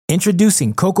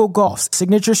Introducing Coco Gauff's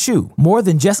signature shoe, more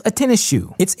than just a tennis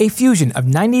shoe. It's a fusion of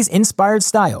 90s-inspired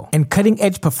style and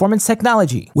cutting-edge performance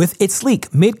technology. With its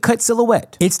sleek mid-cut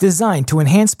silhouette, it's designed to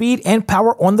enhance speed and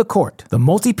power on the court. The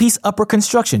multi-piece upper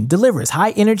construction delivers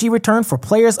high-energy return for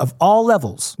players of all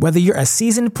levels. Whether you're a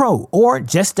seasoned pro or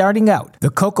just starting out, the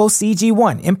Coco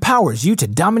CG1 empowers you to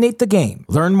dominate the game.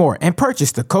 Learn more and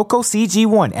purchase the Coco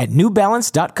CG1 at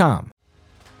NewBalance.com.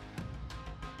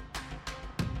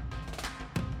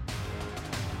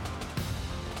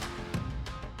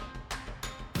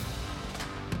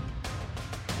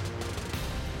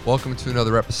 Welcome to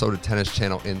another episode of Tennis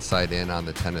Channel Inside In on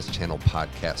the Tennis Channel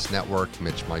Podcast Network.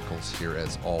 Mitch Michaels here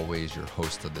as always, your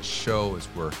host of the show, as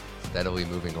we're steadily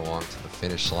moving along to the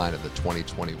finish line of the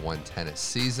 2021 tennis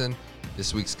season.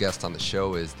 This week's guest on the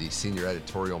show is the senior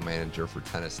editorial manager for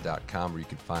Tennis.com, where you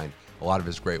can find a lot of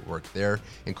his great work there,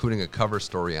 including a cover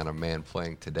story on a man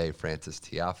playing today, Frances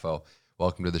Tiafoe.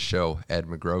 Welcome to the show, Ed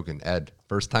McGrogan. Ed,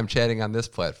 first time chatting on this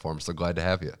platform, so glad to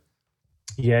have you.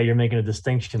 Yeah, you're making a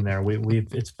distinction there.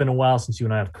 It's been a while since you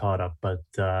and I have caught up, but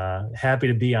happy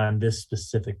to be on this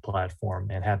specific platform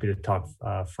and happy to talk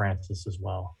Frances as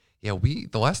well. Yeah,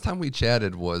 the last time we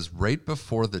chatted was right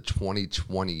before the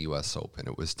 2020 U.S. Open.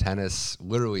 It was tennis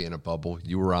literally in a bubble.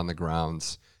 You were on the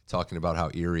grounds talking about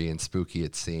how eerie and spooky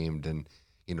it seemed, and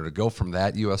to go from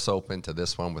that U.S. Open to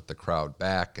this one with the crowd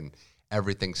back and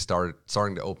everything starting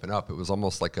to open up. It was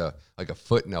almost like a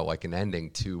footnote, like an ending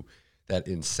to that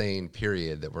insane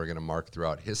period that we're going to mark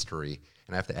throughout history.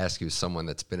 And I have to ask you, someone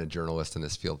that's been a journalist in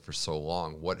this field for so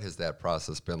long, what has that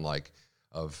process been like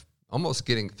of almost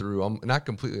getting through, not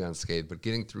completely unscathed, but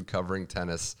getting through covering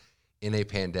tennis in a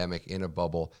pandemic, in a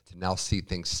bubble, to now see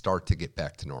things start to get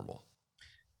back to normal?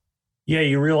 Yeah,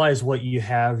 you realize what you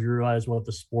have, you realize what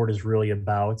the sport is really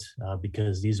about,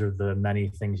 because these are the many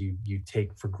things you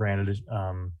take for granted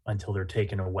until they're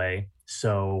taken away.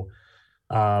 So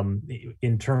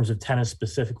in terms of tennis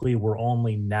specifically, we're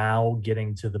only now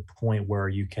getting to the point where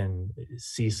you can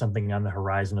see something on the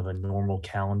horizon of a normal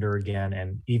calendar again.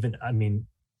 And even,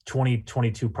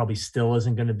 2022 probably still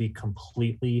isn't going to be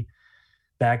completely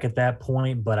back at that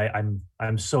point, but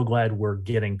I'm so glad we're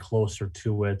getting closer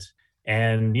to it.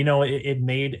 And, it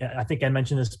made, I think I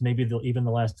mentioned this maybe even the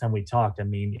last time we talked.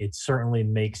 It certainly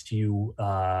makes you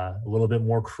a little bit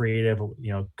more creative,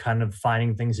 kind of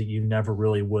finding things that you never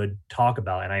really would talk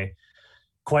about. And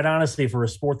quite honestly, for a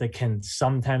sport that can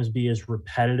sometimes be as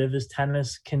repetitive as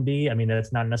tennis can be,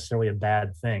 that's not necessarily a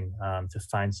bad thing, to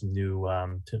find some new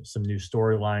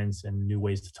storylines and new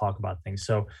ways to talk about things.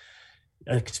 So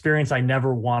an experience I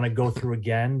never want to go through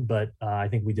again, but I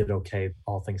think we did okay,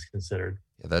 all things considered.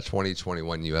 Yeah, that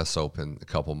 2021 U.S. Open a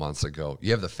couple months ago, you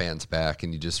have the fans back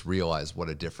and you just realize what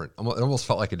it almost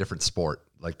felt like a different sport,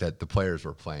 like that the players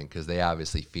were playing, because they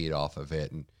obviously feed off of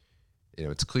it. And,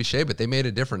 it's cliche, but they made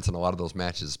a difference in a lot of those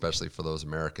matches, especially for those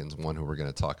Americans, one who we're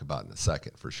going to talk about in a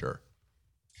second for sure.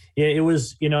 Yeah, it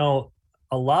was,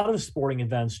 a lot of sporting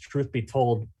events, truth be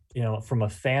told, from a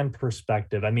fan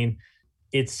perspective,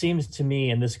 it seems to me,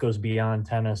 and this goes beyond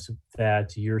tennis,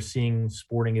 that you're seeing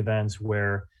sporting events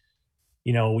where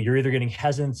you're either getting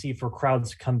hesitancy for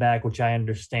crowds to come back, which I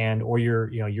understand, or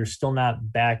you're still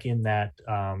not back in that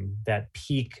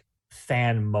peak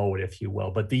fan mode, if you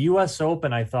will. But the U.S.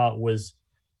 Open, I thought was,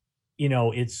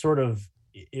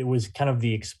 it was kind of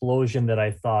the explosion that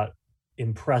I thought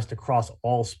impressed across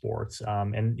all sports.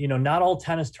 And not all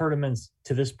tennis tournaments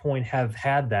to this point have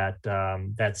had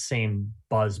that same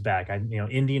buzz back.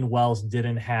 Indian Wells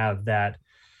didn't have that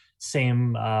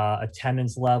same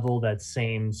attendance level, that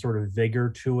same sort of vigor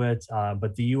to it.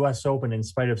 But the U.S. Open, in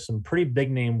spite of some pretty big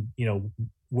name,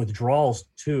 withdrawals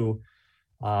too,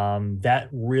 that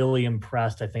really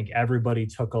impressed. I think everybody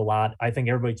took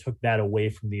that away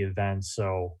from the event.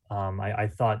 So I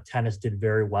thought tennis did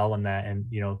very well in that. And,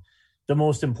 the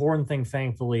most important thing,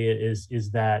 thankfully,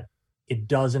 is that it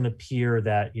doesn't appear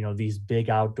that, these big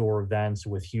outdoor events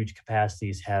with huge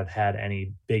capacities have had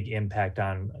any big impact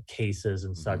on cases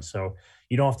and such. So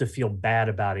you don't have to feel bad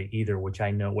about it either, which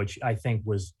I think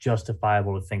was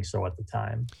justifiable to think so at the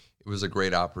time. It was a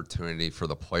great opportunity for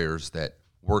the players that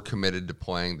were committed to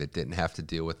playing, that didn't have to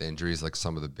deal with injuries like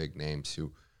some of the big names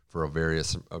who, for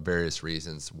various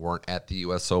reasons, weren't at the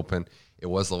U.S. Open. It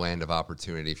was the land of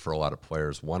opportunity for a lot of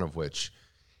players, one of which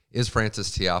is Frances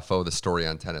Tiafoe, the story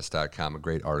on Tennis.com, a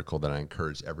great article that I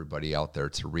encourage everybody out there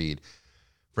to read.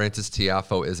 Frances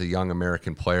Tiafoe is a young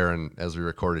American player, and as we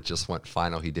record, it just went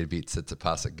final. He did beat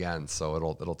Tsitsipas again, so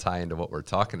it'll tie into what we're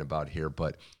talking about here.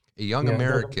 But a young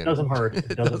American... It doesn't hurt.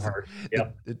 It doesn't hurt.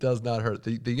 Yep. It does not hurt.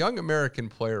 The young American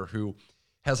player who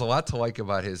has a lot to like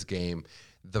about his game,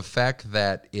 the fact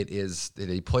that that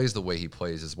he plays the way he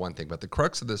plays is one thing, but the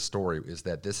crux of this story is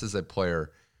that this is a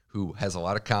player who has a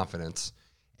lot of confidence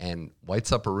and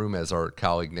lights up a room, as our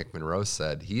colleague Nick Monroe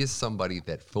said. He is somebody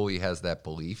that fully has that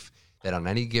belief that on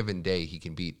any given day he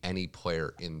can beat any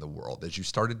player in the world. As you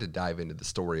started to dive into the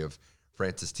story of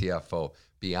Frances Tiafoe,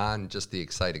 beyond just the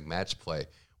exciting match play,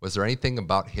 was there anything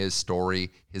about his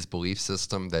story, his belief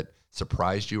system, that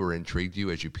surprised you or intrigued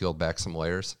you as you peeled back some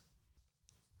layers?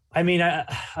 I mean,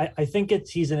 I think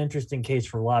he's an interesting case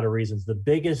for a lot of reasons. The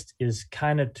biggest is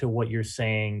kind of to what you're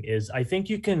saying is I think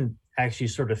you can actually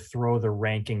sort of throw the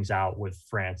rankings out with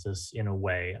Frances in a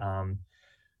way.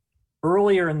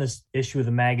 Earlier in this issue of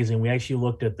the magazine, we actually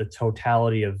looked at the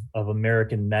totality of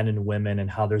American men and women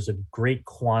and how there's a great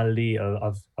quantity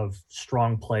of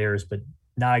strong players, but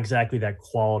not exactly that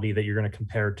quality that you're going to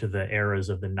compare to the eras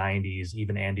of the 90s,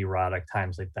 even Andy Roddick,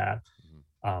 times like that,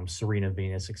 Serena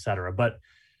Venus, et cetera. But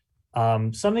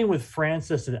something with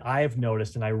Frances that I have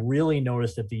noticed, and I really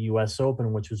noticed at the U.S.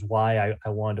 Open, which was why I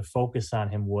wanted to focus on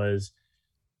him, was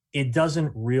it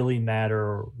doesn't really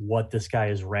matter what this guy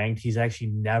is ranked. He's actually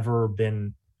never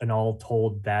been, an all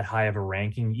told, that high of a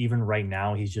ranking. Even right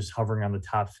now, he's just hovering on the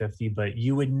top 50. But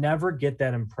you would never get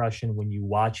that impression when you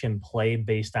watch him play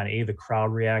based on A, the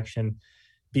crowd reaction,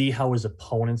 B, how his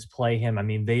opponents play him. I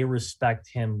mean, they respect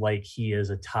him like he is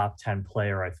a top 10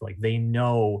 player. I feel like they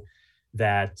know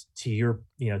that, to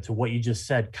what you just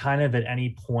said, kind of at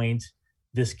any point,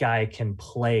 this guy can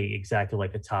play exactly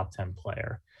like a top 10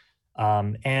 player.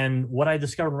 And what I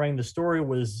discovered writing the story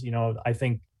was, I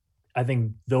think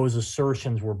those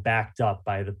assertions were backed up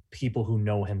by the people who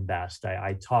know him best.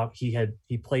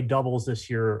 He played doubles this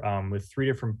year with 3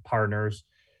 different partners.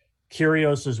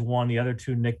 Kyrgios is one, the other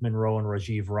 2, Nick Monroe and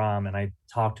Rajiv Ram. And I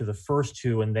talked to the first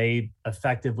 2, and they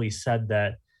effectively said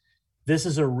that this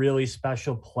is a really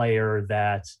special player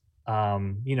that,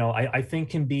 I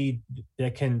think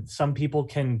some people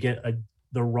can get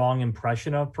the wrong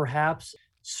impression of, perhaps.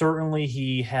 Certainly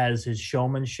he has his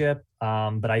showmanship,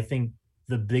 but I think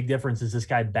the big difference is this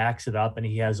guy backs it up, and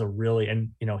he has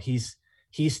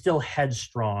he's still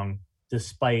headstrong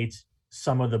despite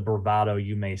some of the bravado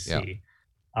you may see.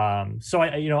 Yeah. So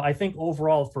I think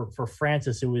overall for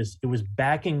Frances, it was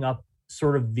backing up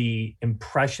sort of the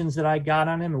impressions that I got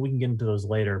on him, and we can get into those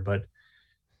later, but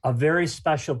a very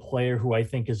special player who I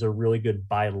think is a really good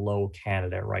buy low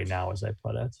candidate right now, as I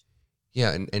put it.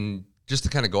 Yeah. And just to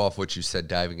kind of go off what you said,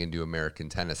 diving into American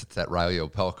tennis, it's that Riley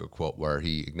Opelka quote where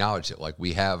he acknowledged it. Like,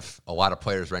 we have a lot of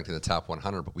players ranked in the top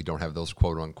 100, but we don't have those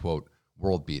quote unquote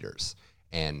world beaters.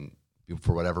 And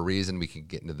for whatever reason, we can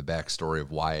get into the backstory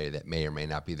of why that may or may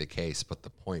not be the case. But the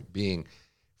point being,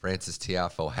 Frances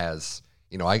Tiafoe has,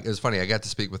 it was funny. I got to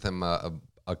speak with him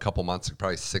a couple months,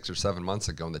 probably 6 or 7 months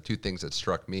ago. And the 2 things that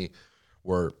struck me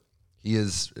were, he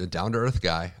is a down-to-earth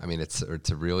guy. I mean, it's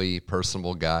a really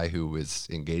personable guy who is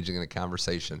engaging in a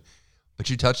conversation. But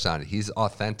you touched on it. He's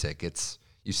authentic.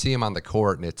 You see him on the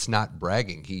court, and it's not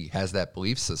bragging. He has that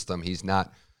belief system. He's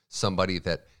not somebody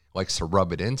that likes to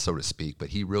rub it in, so to speak, but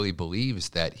he really believes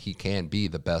that he can be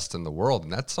the best in the world.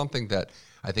 And that's something that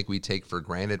I think we take for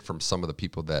granted from some of the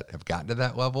people that have gotten to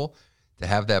that level, to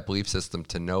have that belief system,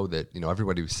 to know that,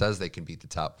 everybody who says they can beat the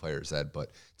top players, Ed, but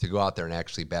to go out there and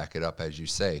actually back it up, as you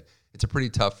say, it's a pretty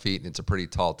tough feat, and it's a pretty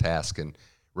tall task. And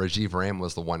Rajiv Ram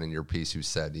was the one in your piece who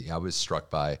said, I was struck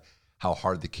by how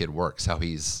hard the kid works, how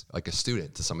he's like a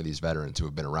student to some of these veterans who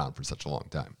have been around for such a long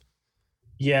time.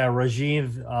 Yeah,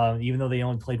 Rajiv, even though they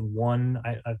only played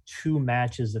 2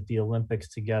 matches at the Olympics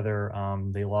together,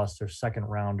 they lost their second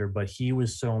rounder, but he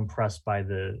was so impressed by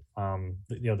the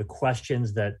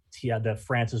questions that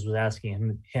Frances was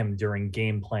asking him during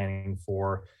game planning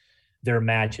for their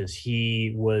matches.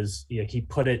 He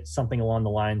put it something along the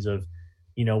lines of,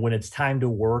 when it's time to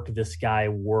work, this guy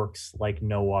works like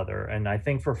no other. And I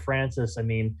think for Frances,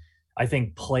 I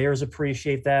think players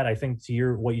appreciate that. I think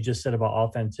to what you just said about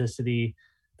authenticity,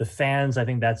 the fans, I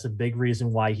think that's a big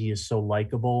reason why he is so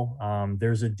likable.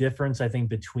 There's a difference, I think,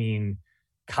 between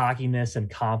cockiness and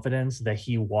confidence that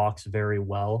he walks very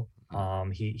well.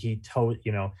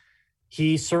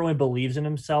 He certainly believes in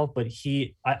himself, but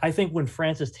I think when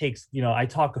Frances takes, I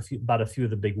talk about a few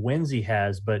of the big wins he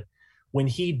has, but when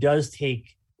he does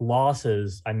take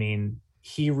losses,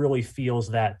 he really feels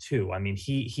that too.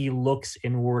 He looks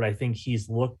inward. I think he's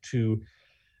looked to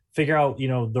figure out,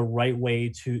 the right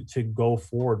way to go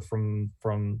forward from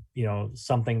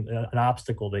something, an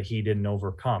obstacle that he didn't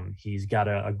overcome. He's got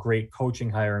a great coaching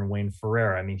hire in Wayne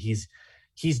Ferreira. He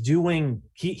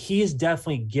is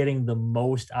definitely getting the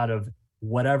most out of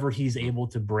whatever he's able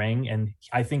to bring. And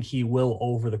I think he will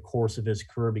over the course of his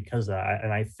career because of that.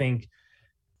 And I think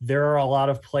there are a lot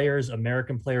of players,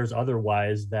 American players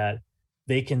otherwise, that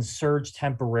they can surge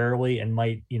temporarily and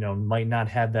might not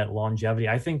have that longevity.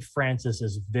 I think Francis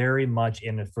is very much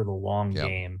in it for the long Yep.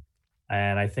 game.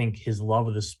 And I think his love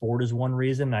of the sport is one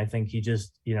reason. I think he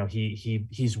just,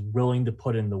 he's willing to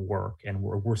put in the work, and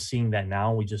we're seeing that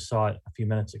now. We just saw it a few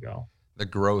minutes ago. The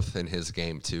growth in his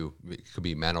game too, it could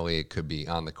be mentally, it could be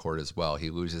on the court as well. He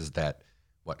loses that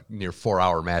near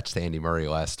 4-hour match to Andy Murray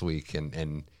last week,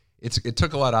 and it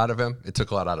took a lot out of him. It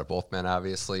took a lot out of both men,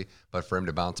 obviously, but for him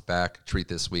to bounce back, treat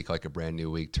this week like a brand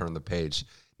new week, turn the page,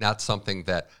 not something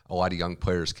that a lot of young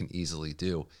players can easily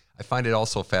do. I find it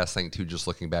also fascinating, too, just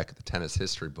looking back at the tennis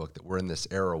history book, that we're in this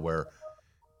era where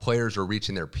players are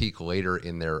reaching their peak later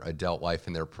in their adult life,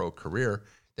 in their pro career,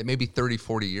 that maybe 30,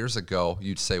 40 years ago,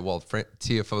 you'd say, well,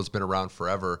 TFO's been around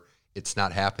forever. It's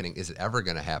not happening. Is it ever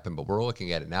going to happen? But we're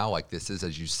looking at it now like this is,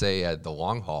 as you say, at the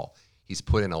long haul. He's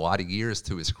put in a lot of years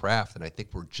to his craft, and I think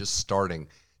we're just starting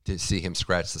to see him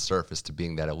scratch the surface to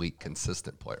being that elite,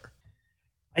 consistent player.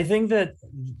 I think that,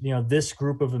 this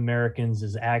group of Americans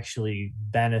is actually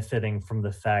benefiting from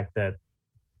the fact that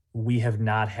we have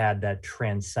not had that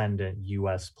transcendent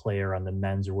U.S. player on the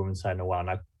men's or women's side in a while.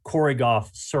 Now, Corey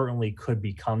Goff certainly could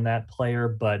become that player,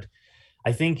 but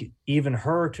I think even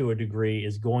her, to a degree,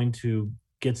 is going to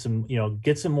get some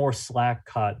more slack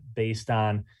cut based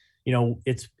on,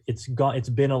 it's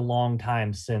been a long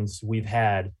time since we've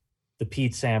had the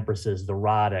Pete Samprases, the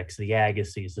Roddicks, the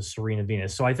Agassiz, the Serena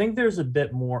Venus. So I think there's a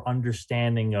bit more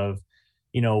understanding of,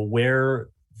 where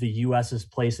the U.S.'s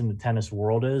place in the tennis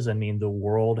world is. I mean, the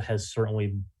world has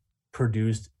certainly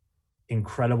produced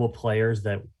incredible players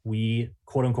that we,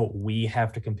 quote unquote, we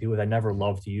have to compete with. I never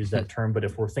love to use that term, but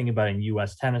if we're thinking about it in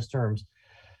U.S. tennis terms.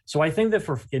 So I think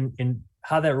that in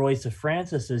how that relates to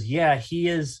Francis is, yeah, he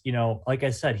is, like I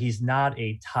said, he's not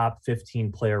a top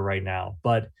 15 player right now,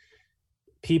 but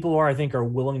people are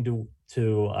willing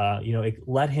to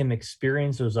let him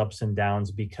experience those ups and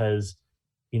downs, because,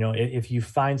 if you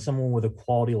find someone with a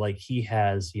quality like he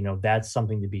has, that's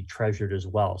something to be treasured as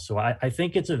well. So I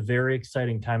think it's a very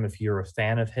exciting time if you're a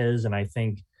fan of his. And I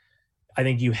think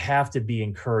you have to be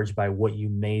encouraged by what you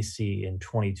may see in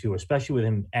 22, especially with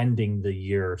him ending the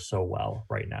year so well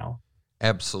right now.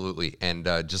 Absolutely. And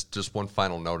just one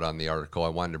final note on the article. I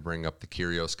wanted to bring up the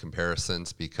Kyrgios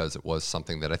comparisons because it was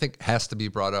something that I think has to be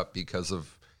brought up because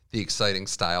of the exciting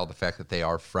style, the fact that they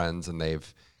are friends and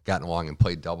they've gotten along and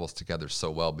played doubles together so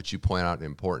well. But you point out an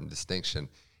important distinction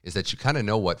is that you kind of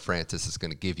know what Francis is going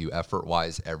to give you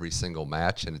effort-wise every single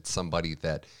match, and it's somebody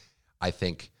that I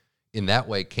think in that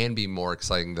way can be more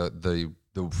exciting. The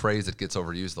phrase that gets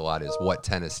overused a lot is what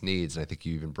tennis needs, and I think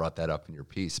you even brought that up in your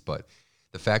piece. But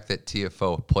the fact that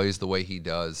TFO plays the way he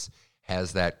does,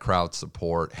 has that crowd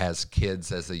support, has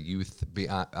kids as a youth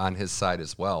on his side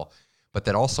as well, but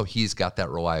that also he's got that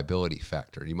reliability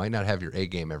factor. You might not have your A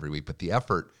game every week, but the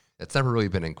effort, that's never really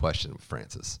been in question with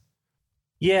Francis.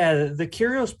 Yeah, the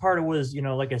Kyrgios part was,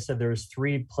 like I said, there was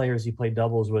 3 players he played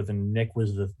doubles with, and Nick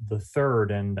was the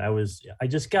third. And I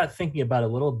just got thinking about it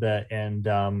a little bit, and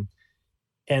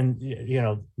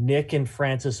Nick and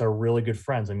Francis are really good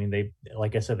friends. I mean,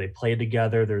 like I said, they played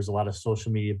together. There's a lot of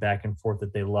social media back and forth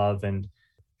that they love. And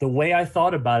the way I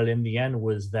thought about it in the end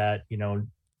was that,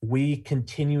 we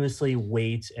continuously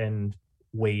wait for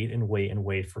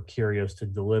Kyrgios to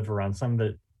deliver on something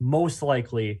that most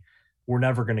likely we're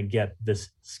never going to get,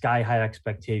 this sky high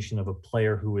expectation of a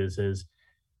player who is as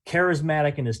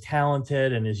charismatic and as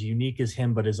talented and as unique as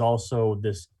him, but is also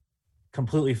this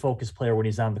completely focused player when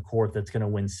he's on the court that's going to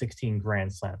win 16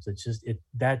 Grand Slams. It's just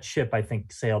that ship, I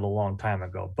think, sailed a long time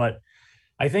ago. But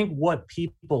I think what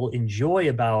people enjoy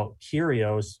about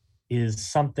Kyrgios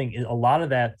is a lot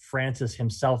of that Francis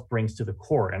himself brings to the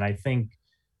court. And I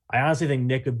honestly think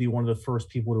Nick would be one of the first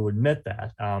people to admit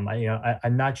that.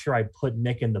 I'm not sure I put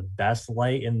Nick in the best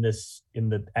light in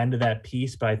the end of that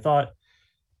piece, but I thought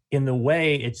in the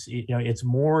way it's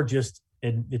more just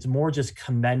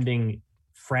commending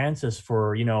Francis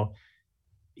for,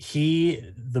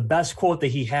 the best quote that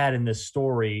he had in this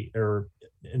story,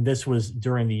 and this was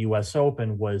during the US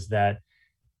Open, was that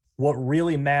what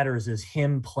really matters is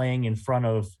him playing in front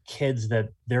of kids that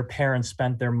their parents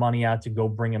spent their money out to go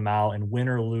bring him out, and win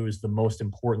or lose, the most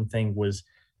important thing was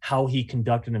how he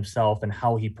conducted himself and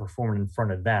how he performed in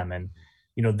front of them. And,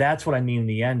 that's what I mean in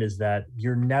the end, is that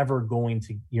you're never going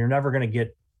to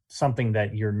get something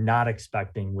that you're not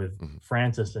expecting with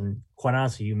Francis. And quite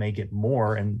honestly, you may get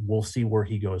more, and we'll see where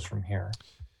he goes from here.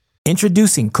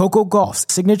 Introducing Coco Gauff's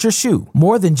signature shoe,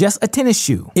 more than just a tennis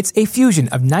shoe. It's a fusion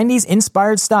of 90s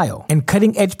inspired style and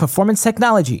cutting-edge performance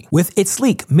technology. With its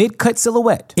sleek mid-cut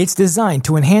silhouette, it's designed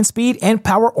to enhance speed and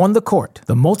power on the court.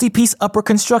 The multi-piece upper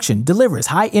construction delivers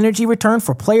high-energy return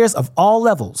for players of all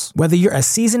levels. Whether you're a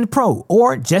seasoned pro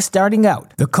or just starting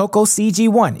out, the Coco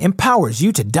CG1 empowers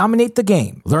you to dominate the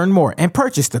game. Learn more and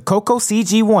purchase the Coco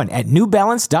CG1 at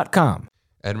NewBalance.com.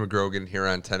 Ed McGrogan here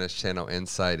on Tennis Channel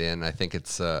Inside In. I think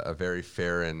it's a very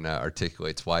fair and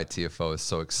articulates why TFO is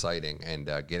so exciting. And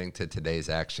getting to today's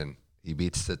action, he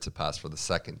beats Tsitsipas for the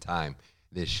second time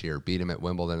this year. Beat him at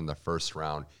Wimbledon in the first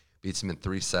round. Beats him in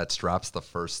 3 sets, drops the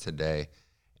first today,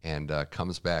 and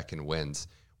comes back and wins.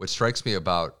 What strikes me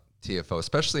about TFO,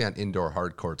 especially on indoor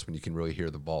hard courts when you can really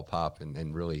hear the ball pop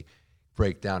and really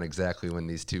break down exactly when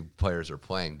these two players are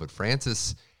playing. But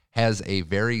Francis has a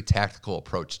very tactical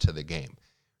approach to the game.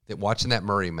 Watching that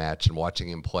Murray match and watching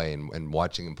him play and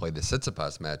watching him play the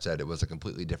Tsitsipas match, that it was a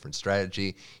completely different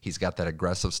strategy. He's got that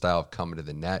aggressive style of coming to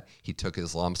the net. He took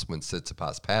his lumps when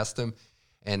Tsitsipas passed him.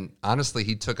 And honestly,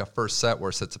 he took a first set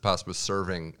where Tsitsipas was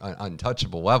serving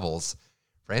untouchable levels.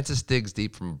 Francis digs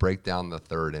deep from a breakdown in the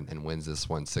third and wins this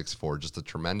one 6-4. Just a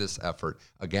tremendous effort.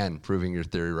 Again, proving your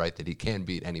theory right that he can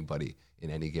beat anybody in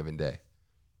any given day.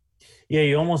 Yeah,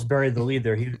 you almost buried the lead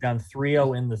there. He was down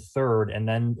 3-0 in the third and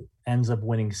then ends up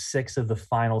winning 6 of the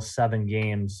final 7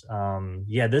 games. At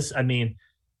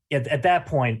that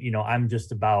point, I'm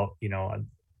just about,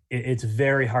 it's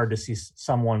very hard to see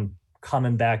someone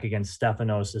coming back against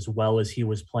Stefanos as well as he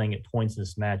was playing at points in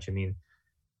this match. I mean,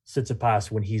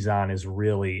 Tsitsipas, when he's on, is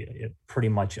really pretty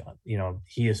much,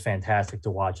 he is fantastic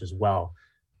to watch as well.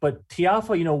 But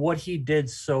Tiafoe, what he did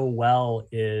so well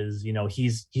is,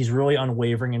 he's really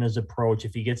unwavering in his approach.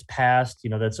 If he gets past,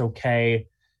 that's okay.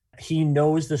 He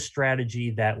knows the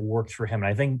strategy that works for him.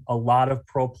 And I think a lot of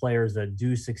pro players that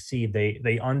do succeed,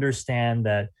 they understand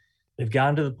that they've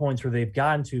gotten to the points where they've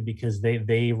gotten to because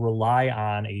they rely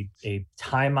on a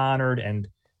time-honored and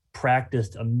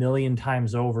practiced a million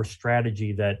times over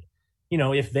strategy that,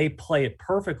 if they play it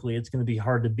perfectly, it's going to be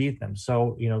hard to beat them.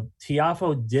 So,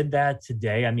 Tiafoe did that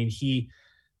today. I mean,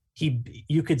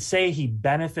 you could say he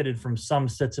benefited from some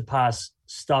Tsitsipas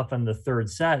stuff in the third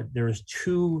set. There was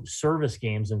 2 service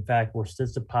games, in fact, where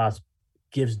Tsitsipas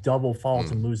gives double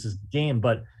faults and loses the game.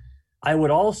 But I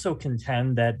would also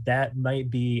contend that might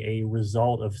be a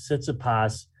result of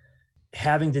Tsitsipas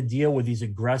having to deal with these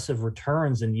aggressive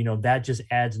returns, and that just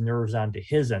adds nerves onto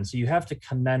his end. So you have to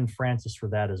commend Francis for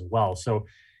that as well. So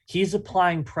he's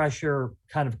applying pressure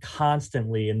kind of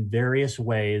constantly in various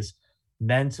ways,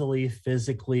 mentally,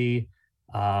 physically.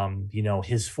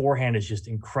 His forehand is just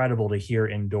incredible to hear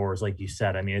indoors, like you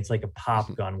said. I mean, it's like a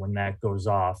pop gun when that goes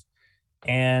off.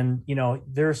 And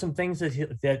there are some things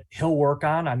that he'll work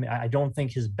on. I mean, I don't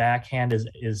think his backhand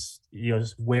is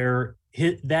where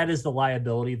that is the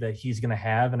liability that he's going to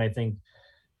have. And I think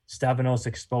Stefanos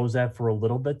exposed that for a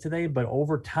little bit today. But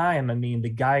over time, I mean, the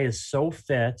guy is so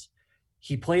fit.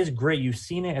 He plays great. You've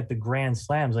seen it at the Grand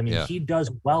Slams. I mean, He does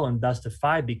well in best of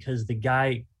 5 because the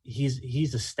guy,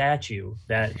 he's a statue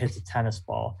that hits a tennis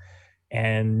ball.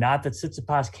 And not that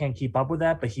Tsitsipas can't keep up with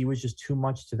that, but he was just too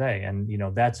much today. And,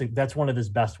 that's one of his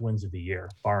best wins of the year,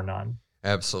 bar none.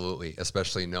 Absolutely,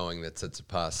 especially knowing that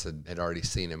Tsitsipas had already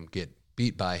seen him get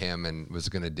beat by him and was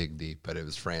going to dig deep. But it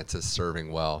was Francis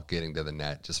serving well, getting to the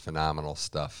net, just phenomenal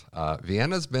stuff.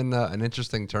 Vienna's been an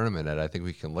interesting tournament, and I think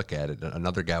we can look at it.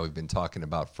 Another guy we've been talking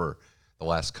about for the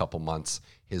last couple months,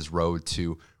 his road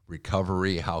to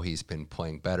recovery, how he's been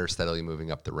playing better, steadily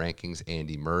moving up the rankings.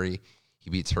 Andy Murray. He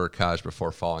beats Hurkacz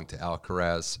before falling to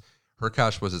Alcaraz.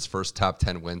 Hurkacz was his first top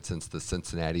 10 win since the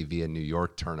Cincinnati via New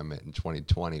York tournament in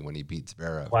 2020 when he beat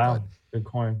Zverev. Wow, good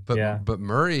coin. But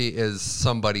Murray is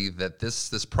somebody that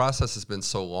this process has been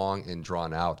so long and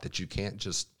drawn out that you can't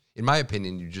just, in my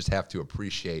opinion, you just have to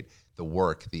appreciate the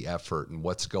work, the effort, and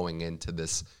what's going into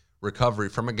this recovery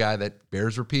from a guy that,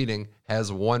 bears repeating,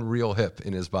 has one real hip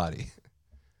in his body.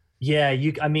 Yeah,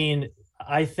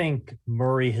 I think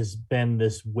Murray has been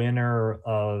this winner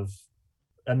of,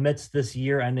 amidst this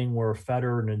year ending where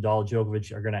Federer, Nadal,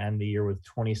 Djokovic are going to end the year with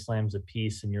 20 slams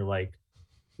apiece, and you're like,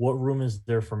 what room is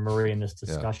there for Murray in this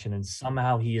discussion? Yeah. And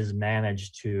somehow he has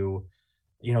managed to,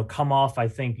 come off, I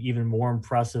think, even more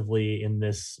impressively in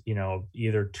this,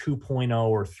 either 2.0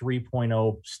 or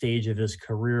 3.0 stage of his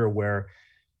career where,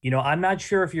 I'm not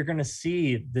sure if you're going to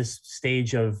see this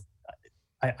stage of,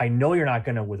 I know you're not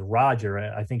going to with Roger.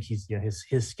 I think he's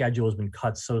his schedule has been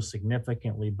cut so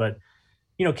significantly. But,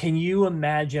 can you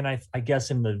imagine, I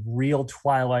guess, in the real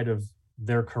twilight of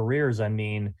their careers, I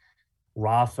mean,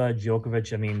 Rafa,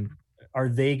 Djokovic, I mean, are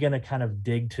they going to kind of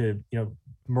dig to,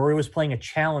 Murray was playing a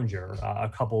challenger a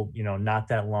couple, not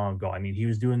that long ago. I mean, he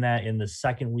was doing that in the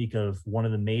second week of one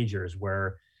of the majors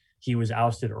where he was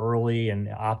ousted early and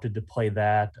opted to play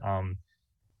that.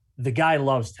 The guy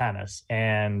loves tennis,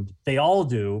 and they all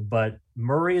do, but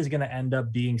Murray is going to end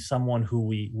up being someone who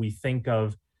we think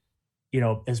of,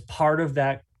 as part of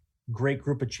that great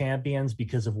group of champions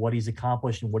because of what he's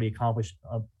accomplished and what he accomplished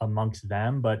amongst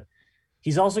them. But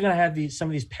he's also going to have some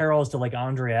of these parallels to like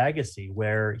Andre Agassi,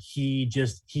 where he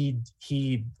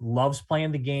loves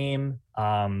playing the game.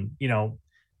 Not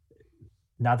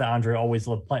that Andre always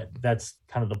loved playing. That's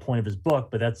kind of the point of his book,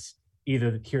 but that's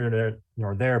either here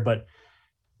nor there. But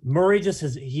Murray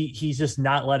he's just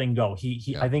not letting go.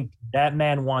 I think that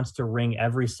man wants to wring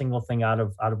every single thing out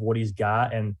of what he's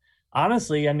got. And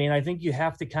honestly, I mean, I think you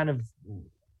have to kind of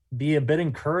be a bit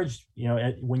encouraged,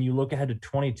 when you look ahead to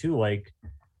 22, like,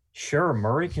 sure,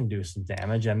 Murray can do some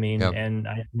damage. I mean, and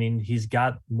I mean, he's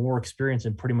got more experience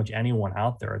than pretty much anyone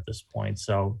out there at this point.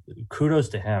 So kudos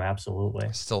to him. Absolutely.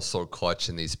 Still so clutch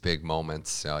in these big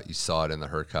moments. You saw it in the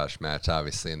Hurkacz match,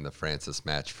 obviously in the Francis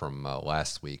match from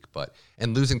last week,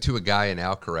 and losing to a guy in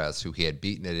Alcaraz who he had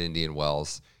beaten at Indian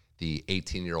Wells. The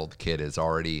 18-year-old kid is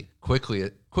already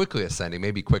quickly ascending,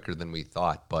 maybe quicker than we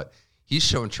thought, but he's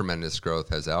shown tremendous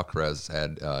growth as Alcaraz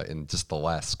had in just the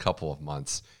last couple of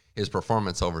months. His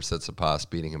performance over Tsitsipas,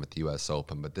 beating him at the U.S.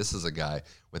 Open, but this is a guy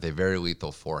with a very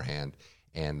lethal forehand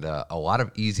and a lot of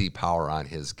easy power on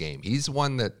his game. He's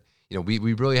one that, we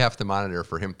really have to monitor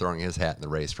for him throwing his hat in the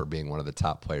race for being one of the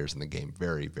top players in the game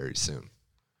very, very soon.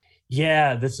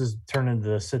 Yeah, this is turning into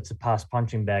the Tsitsipas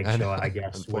punching bag show, I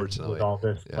guess, with all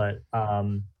this. Yeah. But,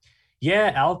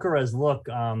 Alcaraz, look,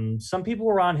 some people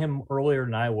were on him earlier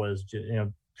than I was,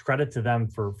 credit to them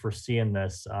for seeing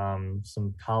this.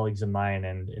 Some colleagues of mine,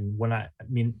 and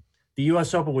the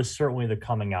U.S. Open was certainly the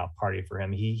coming out party for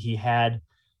him. He had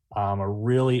a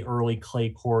really early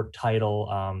clay court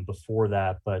title before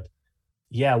that, but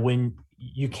when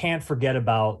you can't forget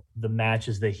about the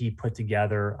matches that he put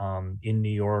together in New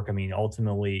York. I mean,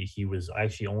 ultimately he was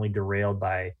actually only derailed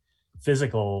by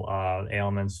physical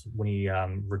ailments when he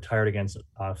retired against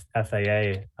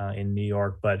FAA in New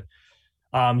York, but.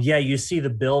 You see the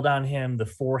build on him. The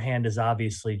forehand is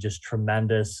obviously just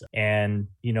tremendous. And,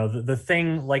 the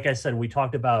thing, like I said, we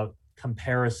talked about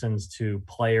comparisons to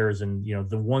players, and,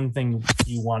 the one thing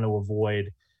you want to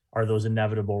avoid are those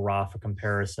inevitable Rafa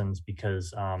comparisons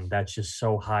because that's just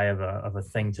so high of a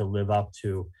thing to live up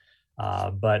to.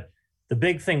 But the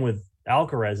big thing with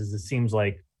Alcaraz is it seems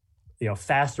like,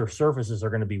 faster surfaces are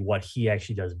going to be what he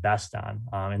actually does best on.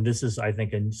 And this is, I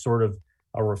think, a sort of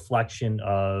a reflection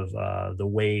of the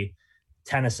way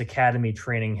tennis academy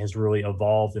training has really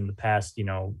evolved in the past,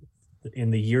 in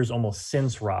the years almost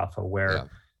since Rafa, where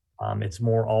it's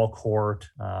more all court.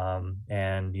 I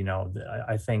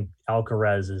think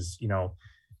Alcaraz is,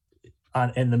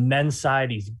 in the men's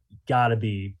side, he's got to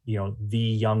be, the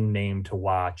young name to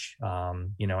watch.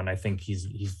 And I think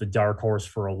he's the dark horse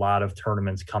for a lot of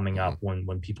tournaments coming up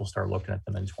when people start looking at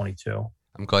them in 22.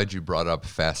 I'm glad you brought up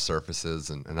fast surfaces,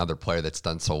 and another player that's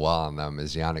done so well on them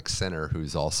is Jannik Sinner,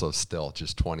 who's also still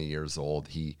just 20 years old.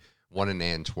 He won in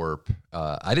Antwerp.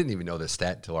 I didn't even know this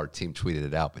stat until our team tweeted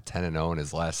it out, but 10-0 in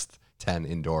his last 10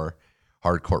 indoor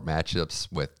hard court matchups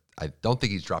I don't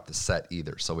think he's dropped a set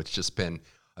either. So it's just been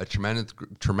a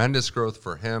tremendous growth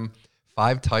for him.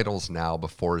 5 titles now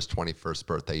before his 21st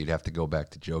birthday. You'd have to go back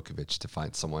to Djokovic to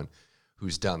find someone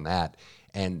who's done that.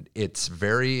 And it's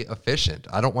very efficient.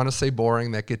 I don't want to say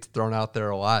boring. That gets thrown out there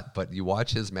a lot, but you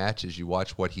watch his matches, you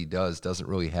watch what he doesn't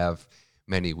really have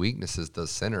many weaknesses, does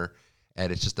Sinner,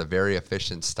 and it's just a very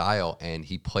efficient style, and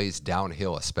he plays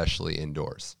downhill, especially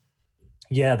indoors.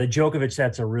 Yeah, the Djokovic,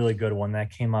 that's a really good one. That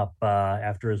came up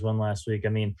after his win last week. I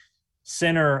mean,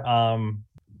 Sinner,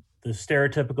 the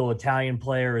stereotypical Italian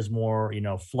player is more,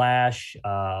 flash,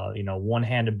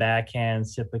 one-handed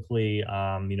backhands typically,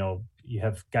 you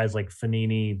have guys like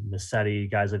Fanini, Massetti,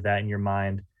 guys like that in your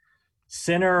mind.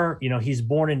 Sinner, he's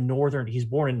born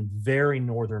in very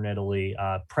northern Italy.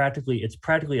 It's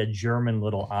practically a German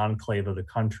little enclave of the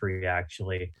country,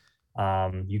 actually.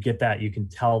 You get that, you can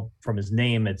tell from his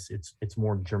name, it's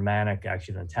more Germanic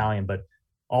actually than Italian, but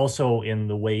also in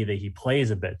the way that he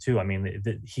plays a bit too. I mean,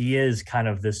 he is kind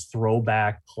of this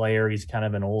throwback player. He's kind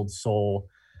of an old soul.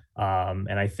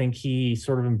 And I think he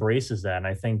sort of embraces that. And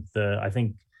I think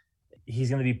he's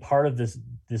going to be part of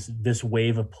this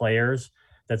wave of players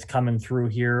that's coming through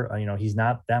here. He's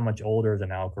not that much older than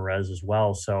Alcaraz as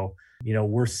well. So,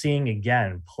 we're seeing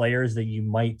again, players that you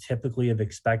might typically have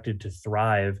expected to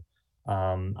thrive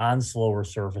on slower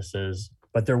surfaces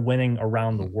but they're winning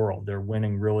around the world. They're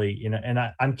winning really, and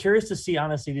I'm curious to see,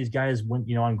 honestly, these guys win,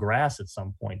 on grass at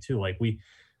some point too. Like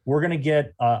we're going to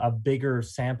get a bigger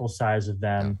sample size of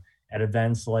them at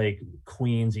events like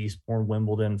Queens, Eastbourne,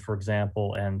 Wimbledon, for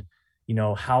example, and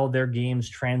how their games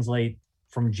translate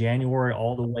from January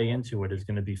all the way into it is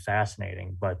going to be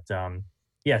fascinating. But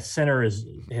Sinner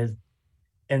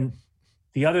and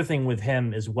the other thing with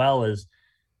him as well is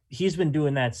he's been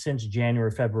doing that since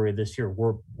January, February this year.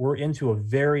 We're into a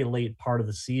very late part of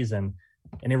the season,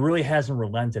 and it really hasn't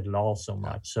relented at all so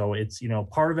much. So it's,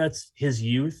 part of it's his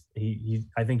youth.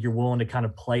 I think you're willing to kind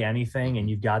of play anything, and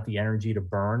you've got the energy to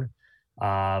burn.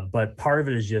 But part of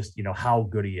it is just, how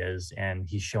good he is, and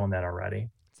he's shown that already.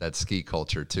 It's that ski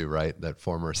culture too, right? That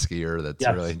former skier that's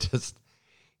really just,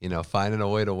 finding a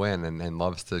way to win and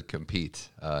loves to compete.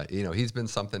 He's been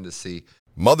something to see.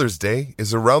 Mother's Day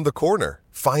is around the corner.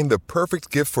 Find the perfect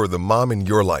gift for the mom in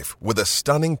your life with a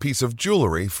stunning piece of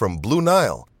jewelry from Blue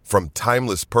Nile. From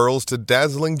timeless pearls to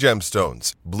dazzling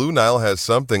gemstones, Blue Nile has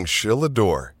something she'll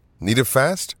adore. Need it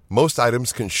fast? Most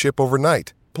items can ship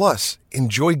overnight. Plus,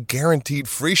 enjoy guaranteed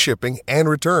free shipping and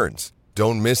returns.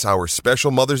 Don't miss our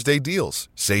special Mother's Day deals.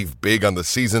 Save big on the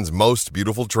season's most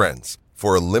beautiful trends.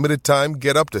 For a limited time,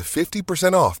 get up to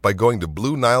 50% off by going to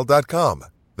BlueNile.com.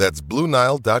 That's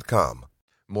BlueNile.com.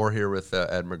 More here with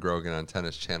Ed McGrogan on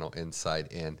Tennis Channel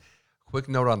Inside In. Quick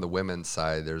note on the women's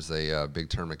side, there's a big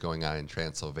tournament going on in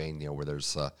Transylvania where there's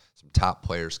some top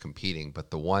players competing. But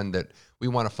the one that we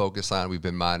want to focus on, we've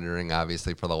been monitoring,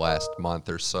 obviously, for the last month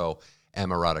or so,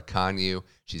 Emma Raducanu.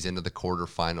 She's into the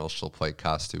quarterfinals. She'll play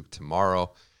Kostyuk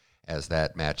tomorrow as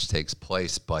that match takes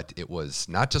place. But it was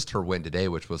not just her win today,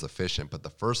 which was efficient, but the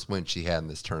first win she had in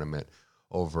this tournament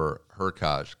over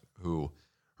Hercog, who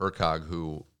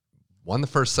won the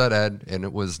first set, Ed, and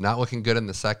it was not looking good in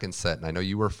the second set. And I know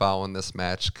you were following this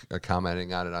match,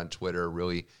 commenting on it on Twitter,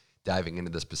 really diving into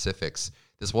the specifics.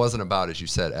 This wasn't about, as you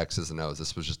said, X's and O's.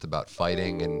 This was just about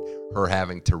fighting and her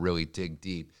having to really dig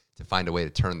deep to find a way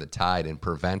to turn the tide and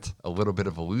prevent a little bit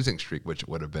of a losing streak, which it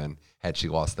would have been had she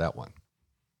lost that one.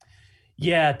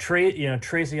 Yeah,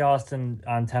 Tracy Austin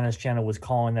on Tennis Channel was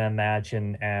calling that match,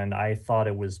 and I thought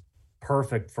it was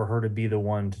perfect for her to be the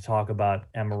one to talk about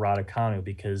Emma Raducanu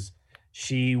because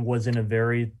she was in a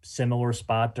very similar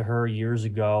spot to her years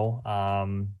ago,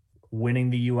 winning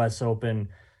the U.S. Open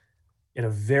at a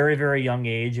very, very young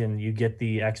age, and you get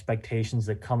the expectations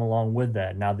that come along with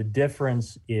that. Now, the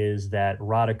difference is that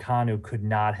Raducanu could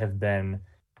not have been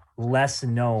less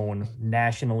known,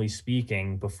 nationally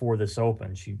speaking, before this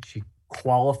Open. She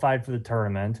qualified for the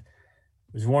tournament.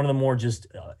 It was one of the more just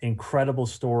incredible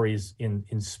stories in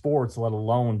sports, let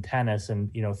alone tennis.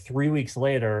 And, 3 weeks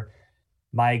later,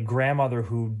 my grandmother,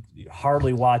 who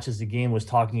hardly watches the game, was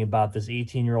talking about this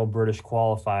 18-year-old British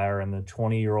qualifier and the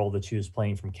 20-year-old that she was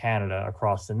playing from Canada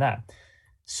across the net.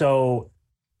 So,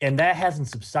 and that hasn't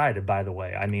subsided, by the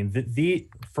way. I mean, the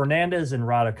Fernandez and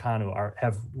Raducanu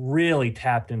have really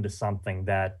tapped into something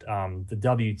that the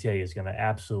WTA is going to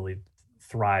absolutely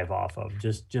thrive off of,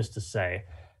 just to say.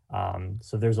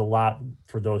 So there's a lot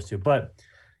for those two. But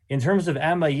in terms of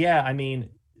Emma,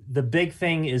 the big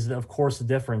thing is, of course, the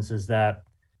difference is that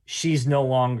she's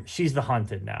the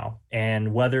hunted now.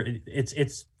 And whether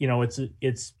it's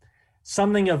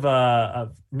something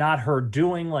of not her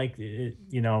doing, like, this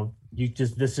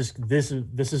is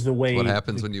the way. It's what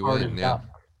happens when you win. Yeah.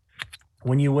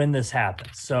 When you win, this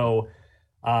happens. So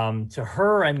to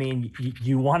her,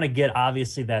 you want to get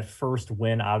obviously that first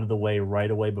win out of the way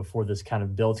right away before this kind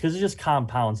of builds, because it just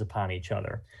compounds upon each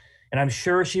other. And I'm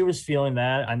sure she was feeling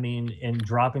that, in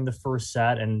dropping the first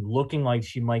set and looking like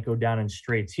she might go down in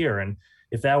straights here. And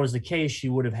if that was the case, she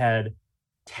would have had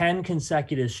 10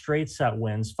 consecutive straight set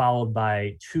wins followed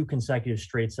by 2 consecutive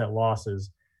straight set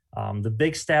losses. The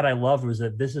big stat I loved was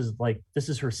that this is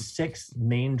her 6th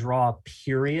main draw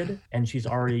period, and she's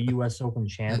already a U.S. Open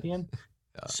champion.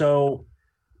 Yeah. So,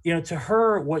 to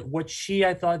her, what she,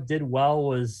 I thought, did well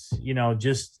was,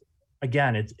 just,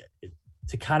 again,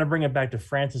 to kind of bring it back to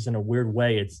Frances in a weird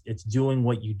way, it's doing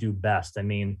what you do best.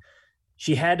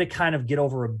 She had to kind of get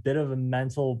over a bit of a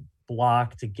mental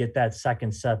block to get that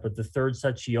second set, but the third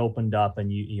set she opened up,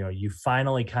 and you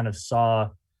finally kind of saw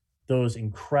those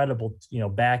incredible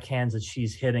backhands that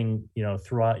she's hitting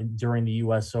throughout during the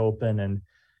U.S. Open. And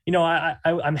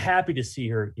I'm happy to see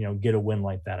her get a win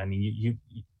like that.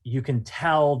 You can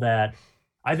tell that.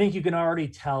 I think you can already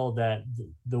tell that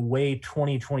the way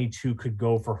 2022 could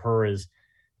go for her is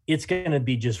it's going to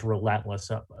be just relentless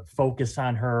focus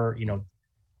on her.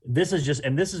 This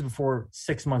is before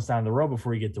 6 months down the road,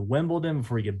 before you get to Wimbledon,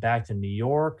 before you get back to New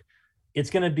York. it's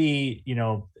going to be,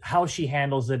 how she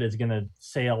handles it is going to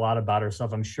say a lot about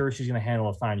herself. I'm sure she's going to handle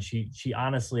it fine. She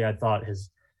honestly, I thought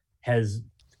has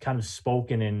kind of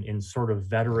spoken in sort of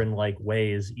veteran-like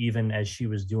ways, even as she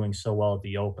was doing so well at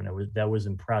the Open. That was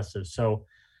impressive. So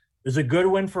it was a good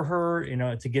win for her,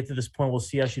 to get to this point. We'll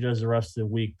see how she does the rest of the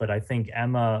week. But I think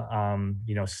Emma,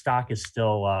 stock is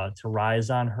still to rise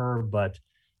on her. But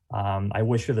I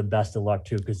wish her the best of luck,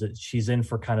 too, because she's in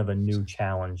for kind of a new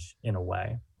challenge in a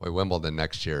way. Well, Wimbledon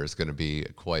next year is going to be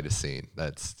quite a scene.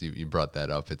 You brought that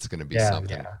up. It's going to be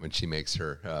something when she makes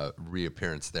her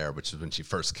reappearance there, which is when she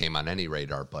first came on any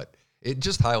radar. But it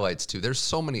just highlights, too, there's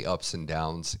so many ups and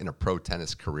downs in a pro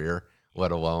tennis career,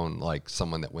 let alone like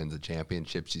someone that wins a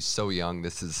championship. She's so young.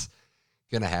 This is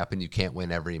going to happen. You can't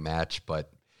win every match,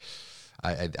 but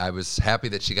I was happy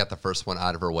that she got the first one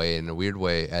out of her way. In a weird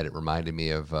way, it reminded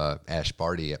me of Ash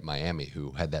Barty at Miami,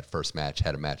 who had that first match,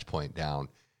 had a match point down.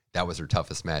 That was her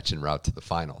toughest match en route to the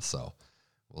final. So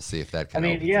we'll see if that can.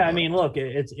 Look,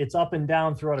 it's up and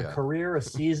down throughout a career, a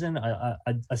season,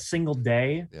 a single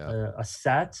day, a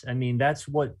set. I mean, that's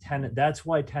why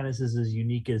tennis is as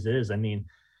unique as it is. I mean,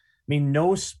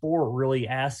 no sport really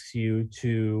asks you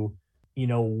to,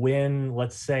 win,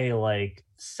 let's say like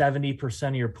 70%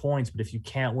 of your points, but if you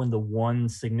can't win the one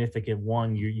significant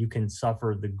one, you can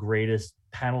suffer the greatest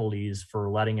penalties for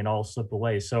letting it all slip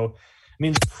away. So,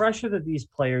 the pressure that these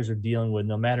players are dealing with,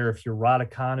 no matter if you're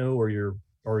Raducanu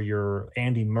or you're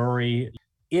Andy Murray,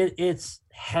 it's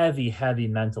heavy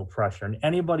mental pressure. And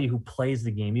anybody who plays the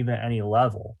game, even at any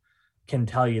level, can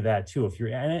tell you that too. If you're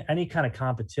in any kind of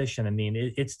competition,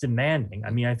 it's demanding.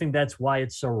 I think that's why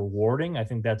it's so rewarding. I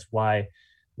think that's why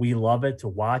we love it, to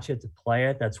watch it, to play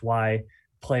it. That's why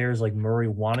players like Murray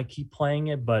want to keep playing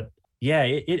it. But yeah,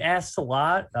 it asks a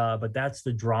lot, but that's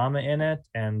the drama in it.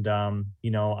 And,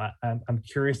 I'm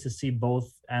curious to see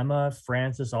both Emma,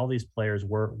 Frances, all these players,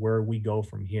 where we go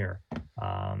from here.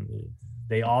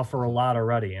 They offer a lot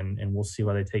already, and we'll see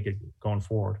why they take it going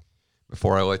forward.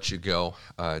 Before I let you go,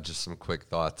 just some quick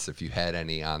thoughts, if you had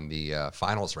any, on the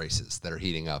finals races that are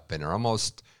heating up and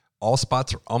all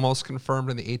spots are almost confirmed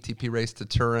in the ATP race to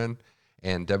Turin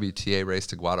and WTA race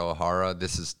to Guadalajara.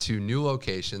 This is 2 new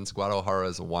locations. Guadalajara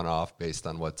is a one-off based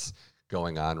on what's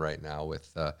going on right now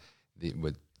with the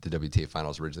WTA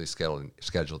finals originally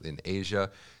scheduled in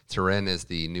Asia. Turin is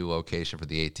the new location for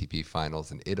the ATP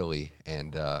finals in Italy,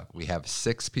 and we have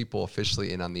 6 people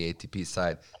officially in on the ATP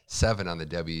side, 7 on the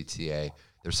WTA.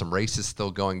 There's some races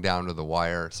still going down to the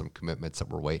wire, some commitments that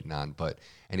we're waiting on. But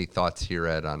any thoughts here,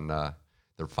 Ed, on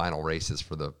their final races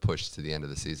for the push to the end of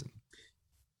the season?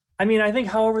 I think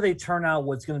however they turn out,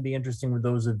 what's going to be interesting with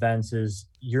those events is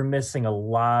you're missing a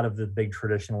lot of the big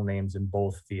traditional names in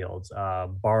both fields.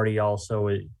 Barty also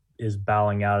is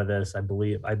bowing out of this. I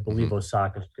believe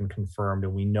Osaka's been confirmed,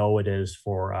 and we know it is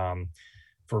for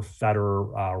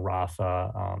Federer,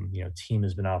 Rafa. Team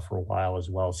has been out for a while as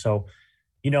well. So,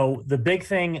 the big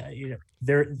thing,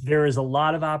 there is a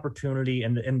lot of opportunity,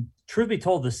 and truth be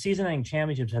told, the season-ending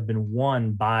championships have been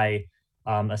won by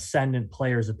ascendant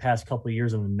players the past couple of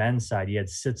years on the men's side. You had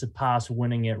Tsitsipas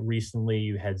winning it recently.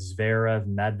 You had Zverev,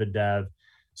 Medvedev.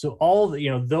 So all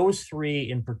those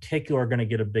 3 in particular are going to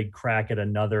get a big crack at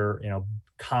another,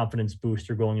 confidence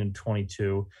booster going into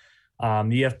 22.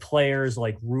 You have players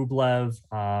like Rublev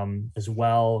as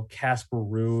well, Casper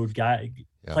Ruud,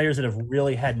 players that have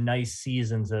really had nice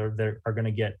seasons that are going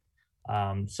to get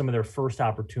some of their first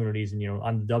opportunities. And,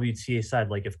 on the WTA side,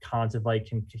 like if Kontaveit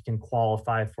can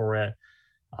qualify for it,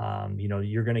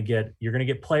 you're going to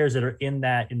get players that are in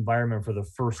that environment for the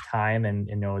first time. And,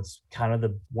 it's kind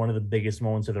of one of the biggest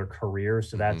moments of their career.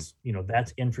 So that's,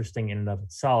 that's interesting in and of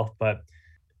itself. But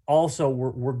also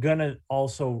we're going to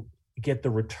also get the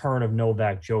return of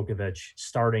Novak Djokovic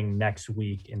starting next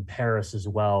week in Paris as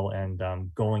well. And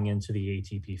going into the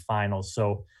ATP finals.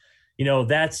 So,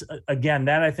 that's, again,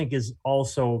 that I think is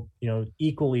also,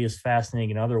 equally as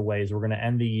fascinating in other ways. We're going to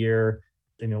end the year.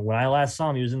 When I last saw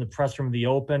him, he was in the press room of the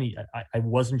Open. I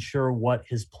wasn't sure what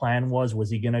his plan was. Was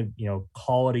he going to,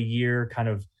 call it a year? Kind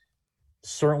of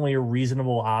certainly a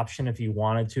reasonable option if he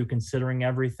wanted to, considering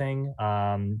everything.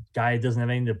 Guy doesn't have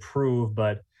anything to prove,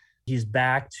 but he's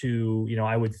back to,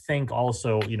 I would think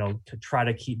also, to try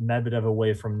to keep Medvedev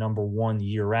away from number 1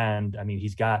 year end.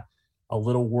 He's got a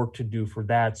little work to do for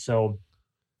that. So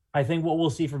I think what we'll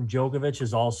see from Djokovic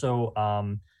is also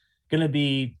going to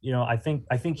be, I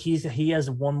think he has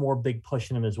one more big push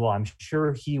in him as well. I'm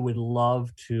sure he would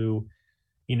love to,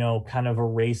 kind of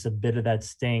erase a bit of that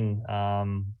sting,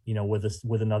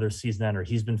 with another season ender.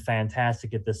 He's been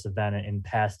fantastic at this event in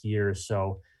past years.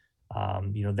 So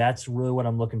That's really what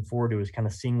I'm looking forward to, is kind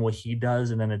of seeing what he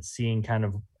does. And then it's seeing kind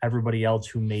of everybody else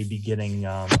who may be getting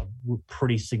a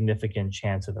pretty significant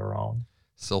chance of their own.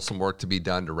 Still some work to be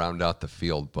done to round out the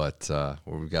field, but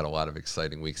we've got a lot of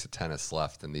exciting weeks of tennis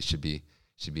left, and these should be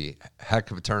heck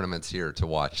of tournaments here to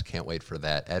watch. Can't wait for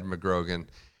that. Ed McGrogan,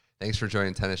 thanks for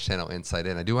joining Tennis Channel Inside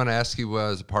In. I do want to ask you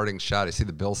as a parting shot, I see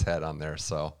the Bills hat on there,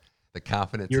 so the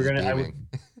confidence is beaming.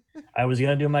 I was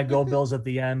going to do my Go Bills at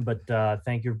the end, but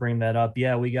thank you for bringing that up.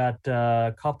 Yeah, we got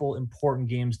a couple important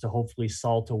games to hopefully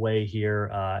salt away here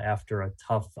after a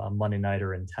tough Monday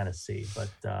nighter in Tennessee. But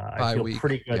I feel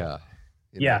pretty good.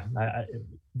 Yeah.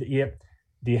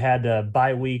 You had a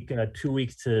bye week, 2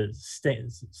 weeks to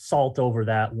salt over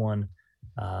that one.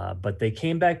 But they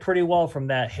came back pretty well from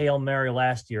that Hail Mary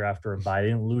last year after a bye. They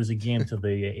didn't lose a game to the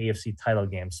AFC title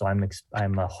game. So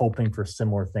I'm hoping for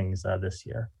similar things this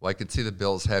year. Well, I could see the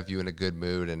Bills have you in a good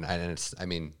mood. And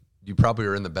you probably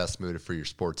are in the best mood for your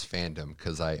sports fandom,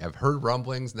 because I've heard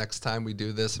rumblings next time we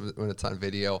do this when it's on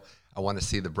video. I want to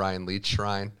see the Brian Leach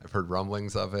shrine. I've heard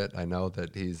rumblings of it. I know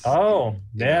that he's got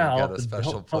a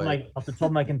special play. I'll have to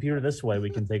tilt my computer this way. We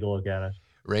can take a look at it.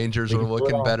 Rangers are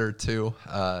looking better too,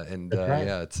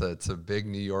 it's a big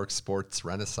New York sports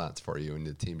renaissance for you and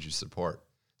the teams you support.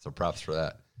 So props for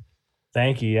that.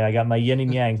 Thank you. Yeah, I got my yin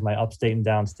and yangs, my upstate and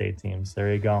downstate teams.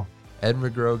 There you go. Ed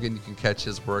McGrogan, you can catch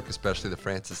his work, especially the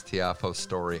Frances Tiafoe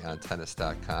story, on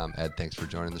tennis.com. Ed, thanks for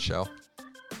joining the show.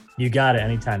 You got it.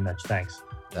 Anytime, Mitch. Thanks.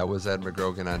 That was Ed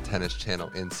McGrogan on Tennis Channel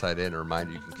Inside In. A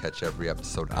reminder, you can catch every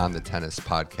episode on the Tennis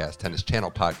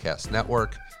Channel Podcast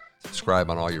Network. Subscribe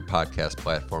on all your podcast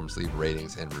platforms. Leave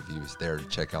ratings and reviews there to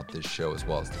check out this show as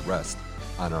well as the rest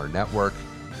on our network.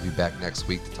 We'll be back next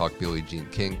week to talk Billie Jean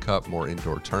King Cup, more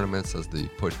indoor tournaments as the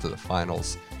push to the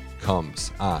finals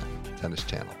comes on Tennis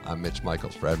Channel. I'm Mitch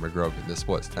Michaels for Ed McGrogan. This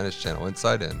was Tennis Channel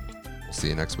Inside In. We'll see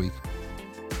you next week.